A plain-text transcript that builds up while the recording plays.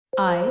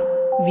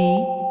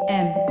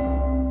IVM.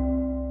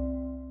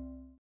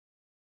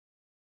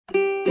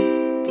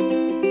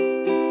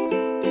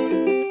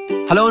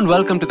 Hello and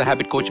welcome to the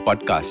Habit Coach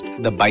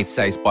Podcast, the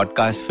bite-sized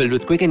podcast filled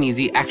with quick and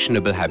easy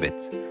actionable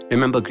habits.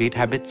 Remember, great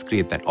habits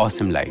create that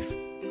awesome life.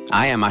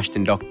 I am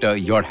Ashton Doctor,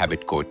 your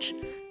habit coach.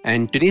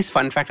 And today's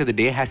fun fact of the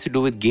day has to do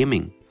with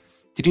gaming.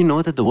 Did you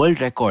know that the world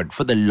record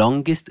for the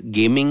longest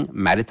gaming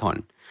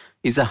marathon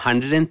is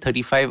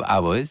 135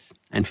 hours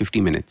and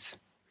 50 minutes?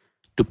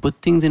 To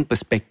put things in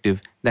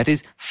perspective, that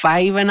is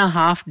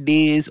 5.5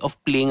 days of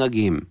playing a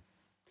game.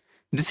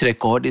 This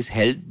record is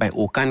held by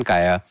Okan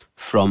Kaya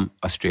from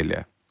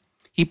Australia.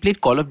 He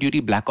played Call of Duty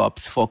Black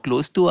Ops for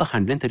close to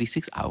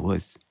 136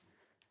 hours.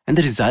 And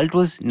the result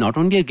was not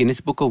only a Guinness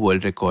Book of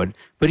World Record,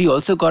 but he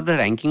also got a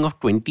ranking of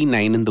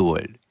 29 in the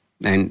world.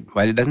 And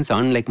while it doesn't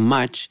sound like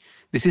much,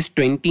 this is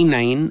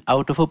 29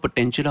 out of a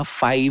potential of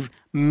 5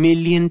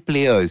 million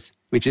players,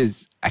 which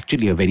is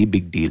actually a very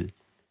big deal.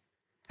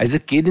 As a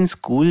kid in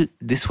school,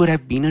 this would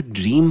have been a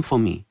dream for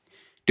me.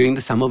 During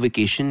the summer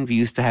vacation, we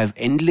used to have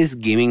endless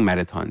gaming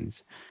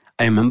marathons.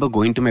 I remember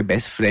going to my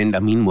best friend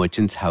Amin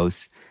Merchant's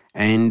house,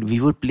 and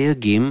we would play a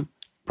game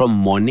from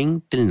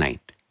morning till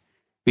night.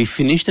 We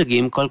finished a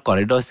game called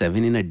Corridor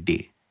 7 in a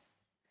day.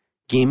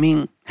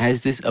 Gaming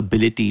has this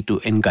ability to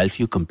engulf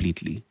you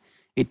completely.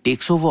 It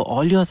takes over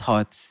all your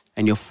thoughts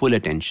and your full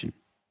attention.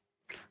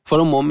 For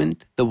a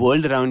moment, the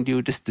world around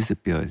you just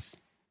disappears.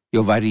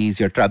 Your worries,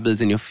 your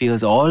troubles, and your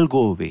fears all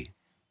go away.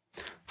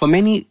 For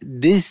many,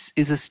 this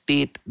is a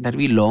state that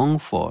we long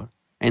for,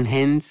 and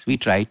hence we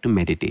try to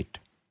meditate.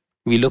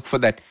 We look for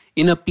that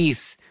inner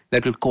peace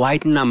that will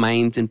quieten our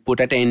minds and put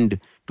an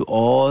end to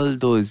all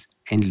those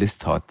endless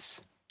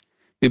thoughts.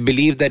 We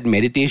believe that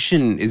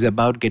meditation is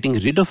about getting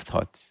rid of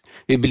thoughts.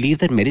 We believe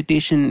that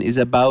meditation is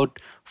about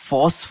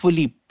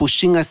forcefully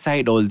pushing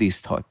aside all these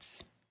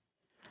thoughts.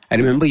 I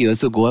remember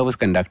years ago I was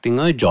conducting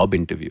a job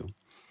interview.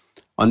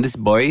 On this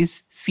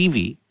boy's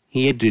CV,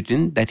 he had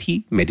written that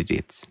he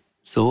meditates.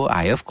 So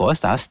I, of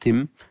course, asked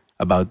him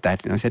about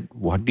that. And I said,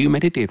 "What do you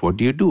meditate? What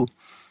do you do?"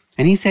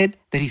 And he said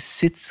that he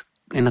sits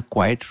in a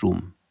quiet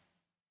room,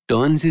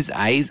 turns his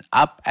eyes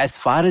up as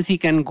far as he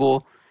can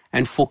go,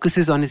 and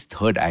focuses on his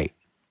third eye.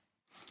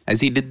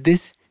 As he did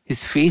this,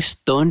 his face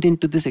turned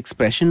into this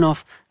expression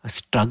of a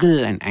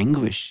struggle and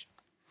anguish,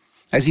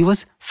 as he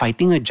was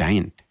fighting a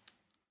giant.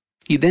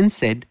 He then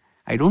said,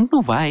 "I don't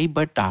know why,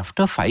 but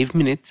after 5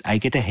 minutes, I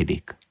get a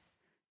headache."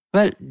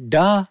 Well,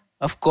 duh,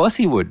 of course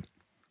he would.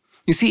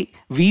 You see,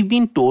 we've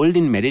been told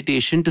in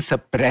meditation to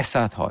suppress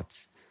our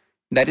thoughts.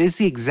 That is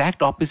the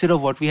exact opposite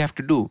of what we have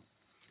to do.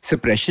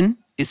 Suppression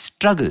is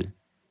struggle.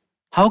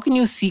 How can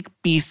you seek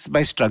peace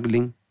by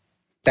struggling?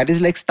 That is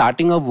like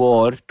starting a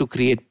war to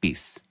create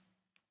peace.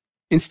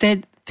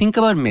 Instead, think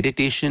about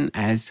meditation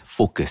as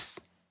focus.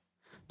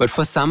 But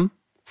for some,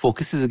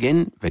 focus is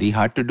again very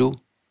hard to do.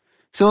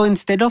 So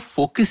instead of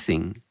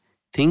focusing,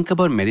 think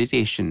about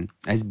meditation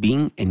as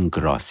being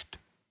engrossed.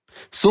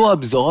 So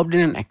absorbed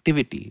in an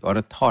activity or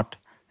a thought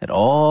that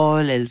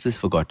all else is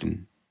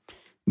forgotten.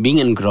 Being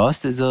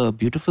engrossed is a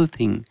beautiful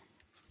thing.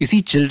 You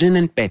see, children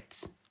and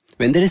pets,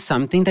 when there is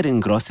something that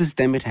engrosses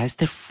them, it has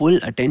their full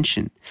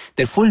attention.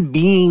 Their full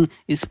being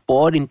is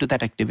poured into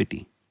that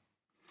activity.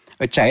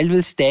 A child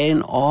will stare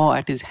in awe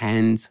at his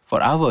hands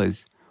for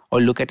hours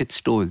or look at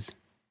its toes.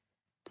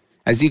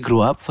 As we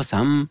grow up, for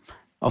some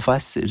of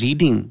us,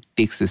 reading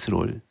takes this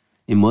role.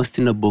 Immersed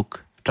in a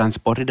book,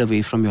 transported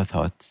away from your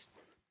thoughts.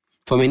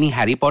 For many,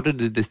 Harry Potter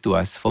did this to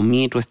us. For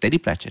me, it was Teddy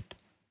Pratchett.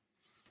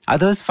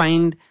 Others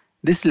find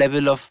this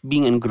level of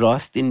being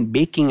engrossed in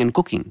baking and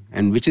cooking,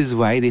 and which is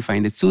why they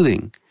find it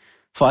soothing.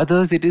 For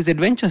others, it is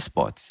adventure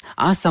sports.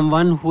 Ask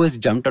someone who has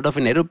jumped out of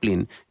an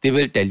aeroplane. They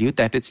will tell you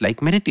that it's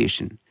like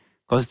meditation,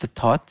 because the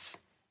thoughts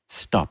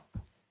stop.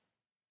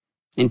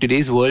 In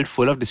today's world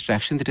full of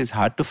distractions, it is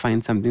hard to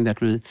find something that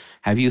will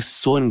have you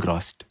so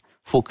engrossed,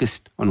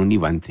 focused on only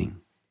one thing.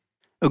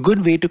 A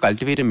good way to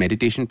cultivate a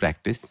meditation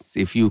practice,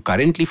 if you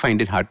currently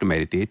find it hard to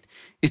meditate,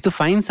 is to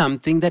find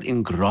something that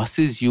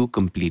engrosses you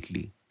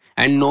completely.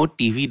 And no,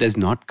 TV does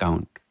not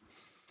count.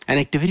 An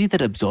activity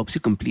that absorbs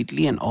you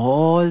completely and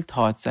all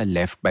thoughts are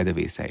left by the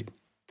wayside.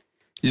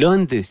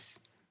 Learn this,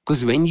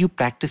 because when you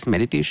practice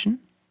meditation,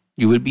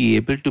 you will be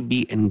able to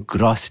be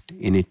engrossed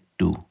in it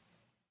too.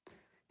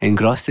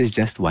 Engrossed is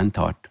just one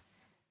thought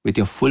with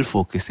your full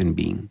focus and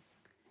being.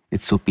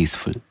 It's so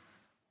peaceful.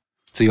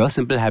 So your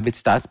simple habit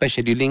starts by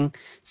scheduling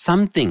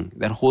something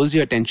that holds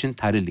your attention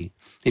thoroughly.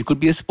 It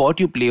could be a sport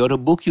you play or a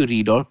book you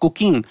read or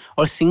cooking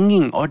or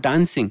singing or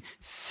dancing.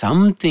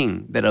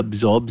 Something that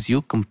absorbs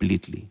you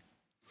completely.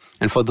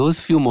 And for those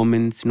few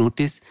moments,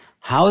 notice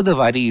how the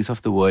worries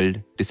of the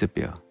world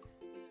disappear.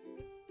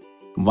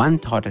 One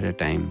thought at a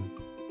time,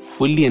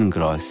 fully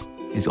engrossed,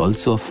 is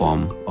also a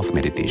form of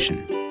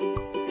meditation.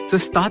 So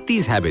start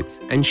these habits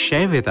and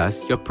share with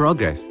us your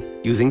progress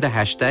using the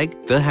hashtag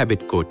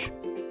 #TheHabitCoach.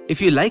 If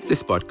you like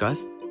this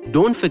podcast,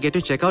 don't forget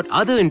to check out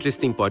other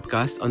interesting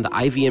podcasts on the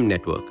IVM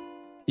network.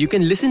 You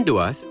can listen to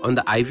us on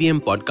the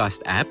IVM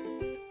Podcast app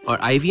or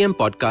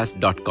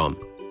ivmpodcast.com.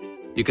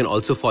 You can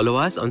also follow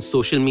us on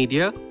social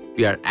media.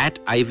 We are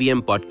at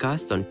IVM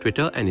Podcasts on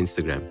Twitter and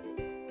Instagram.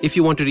 If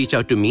you want to reach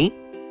out to me,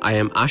 I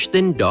am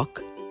Ashtin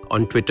Doc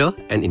on Twitter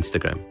and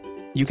Instagram.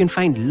 You can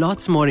find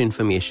lots more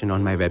information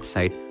on my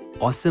website,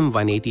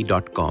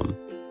 awesome180.com,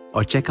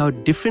 or check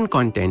out different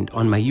content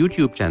on my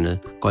YouTube channel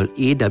called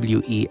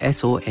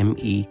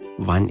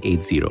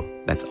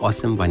AWESOME180. That's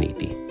Awesome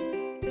 180.